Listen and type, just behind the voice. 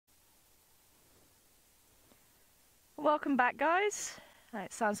Welcome back, guys.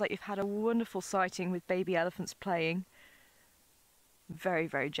 It sounds like you've had a wonderful sighting with baby elephants playing. Very,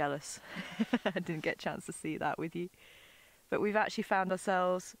 very jealous. I didn't get a chance to see that with you. But we've actually found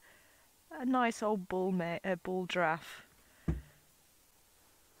ourselves a nice old bull giraffe.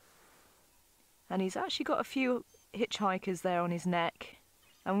 And he's actually got a few hitchhikers there on his neck.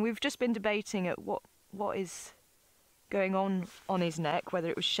 And we've just been debating at what is going on his neck,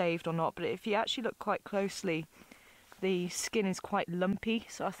 whether it was shaved or not. But if you actually look quite closely, the skin is quite lumpy,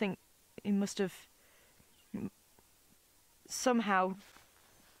 so I think he must have somehow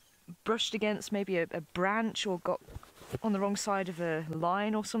brushed against maybe a branch or got on the wrong side of a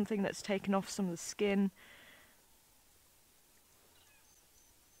line or something that's taken off some of the skin.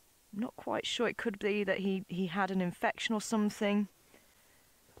 I'm not quite sure. It could be that he had an infection or something.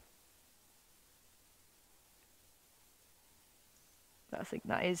 But I think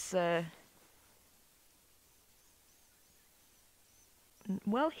that is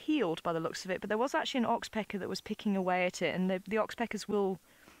well healed by the looks of it, but there was actually an oxpecker that was picking away at it, and the oxpeckers will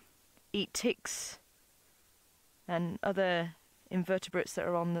eat ticks and other invertebrates that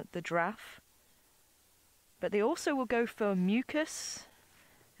are on the giraffe, but they also will go for mucus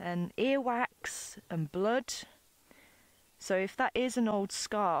and earwax and blood. So if that is an old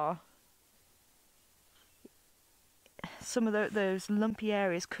scar, some of those lumpy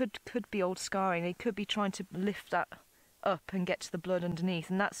areas could be old scarring. They could be trying to lift that up and get to the blood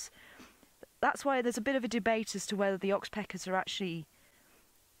underneath, and that's why there's a bit of a debate as to whether the oxpeckers are actually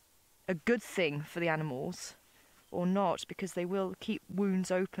a good thing for the animals or not, because they will keep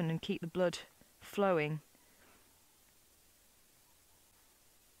wounds open and keep the blood flowing.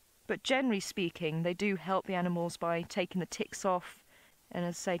 But generally speaking, they do help the animals by taking the ticks off and,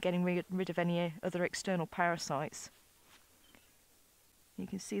 as I say, getting rid of any other external parasites. You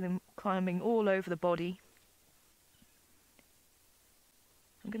can see them climbing all over the body.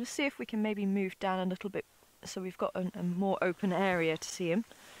 I'm going to see if we can maybe move down a little bit so we've got a more open area to see him.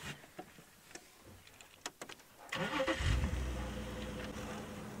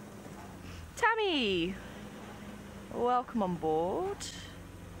 Tammy! Welcome on board.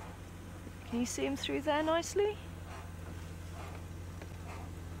 Can you see him through there nicely?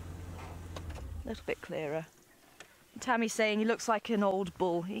 A little bit clearer. Tammy's saying he looks like an old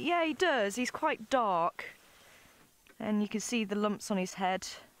bull. Yeah, he does. He's quite dark. And you can see the lumps on his head,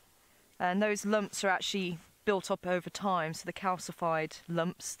 and those lumps are actually built up over time, so the calcified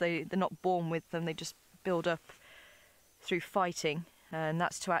lumps, they're not born with them, they just build up through fighting, and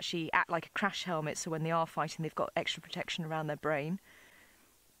that's to actually act like a crash helmet, so when they are fighting they've got extra protection around their brain,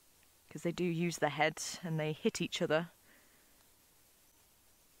 because they do use their heads and they hit each other.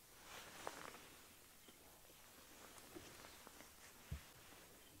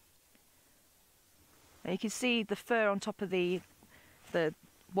 And you can see the fur on top of the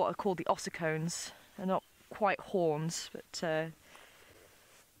what are called the ossicones. They're not quite horns, but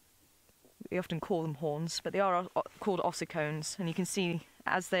we often call them horns, but they are called ossicones. And you can see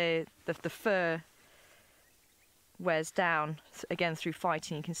as the fur wears down, again through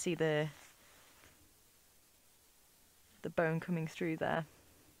fighting, you can see the bone coming through there.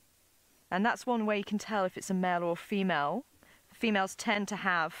 And that's one way you can tell if it's a male or a female. Females tend to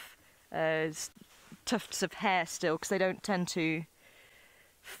have tufts of hair still, because they don't tend to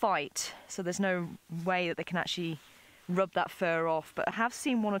fight, so there's no way that they can actually rub that fur off. But I have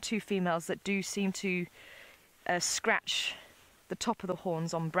seen one or two females that do seem to scratch the top of the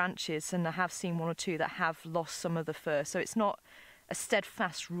horns on branches, and I have seen one or two that have lost some of the fur, so it's not a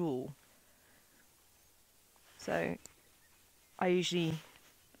steadfast rule. So I usually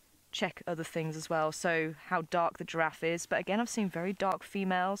check other things as well, so how dark the giraffe is, but again I've seen very dark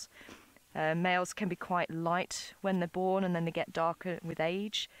females. Males can be quite light when they're born, and then they get darker with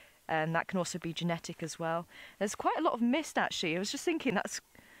age, and that can also be genetic as well. There's quite a lot of mist actually. I was just thinking that's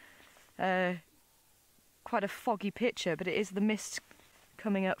quite a foggy picture, but it is the mist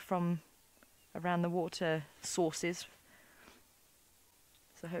coming up from around the water sources.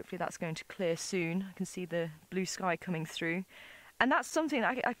 So hopefully that's going to clear soon. I can see the blue sky coming through, and that's something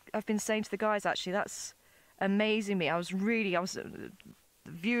that I've been saying to the guys actually. That's amazing me.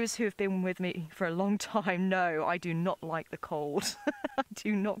 The viewers who have been with me for a long time know I do not like the cold. I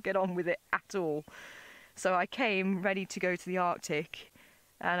do not get on with it at all. So I came ready to go to the Arctic,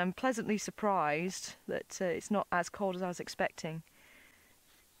 and I'm pleasantly surprised that it's not as cold as I was expecting.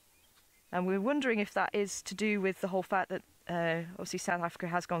 And we're wondering if that is to do with the whole fact that obviously South Africa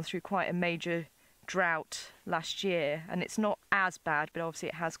has gone through quite a major drought last year, and it's not as bad, but obviously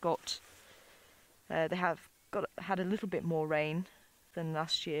it has got, they have had a little bit more rain than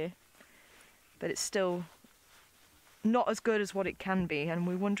last year, but it's still not as good as what it can be, and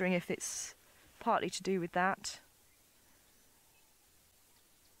we're wondering if it's partly to do with that.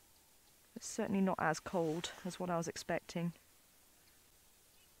 It's certainly not as cold as what I was expecting.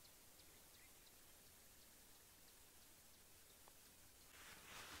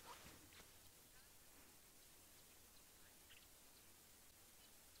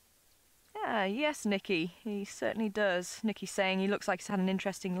 Yeah, yes, Nicky, he certainly does. Nicky's saying he looks like he's had an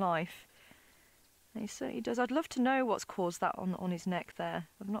interesting life. And he certainly does. I'd love to know what's caused that on his neck there.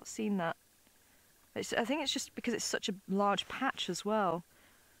 I've not seen that. I think it's just because it's such a large patch as well.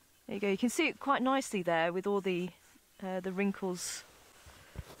 There you go. You can see it quite nicely there with all the wrinkles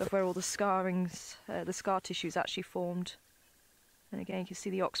of where all the scarrings, the scar tissue's actually formed. And again, you can see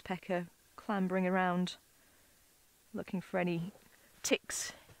the oxpecker clambering around, looking for any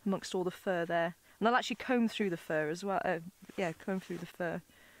ticks amongst all the fur there. And they'll actually comb through the fur as well. Yeah, comb through the fur.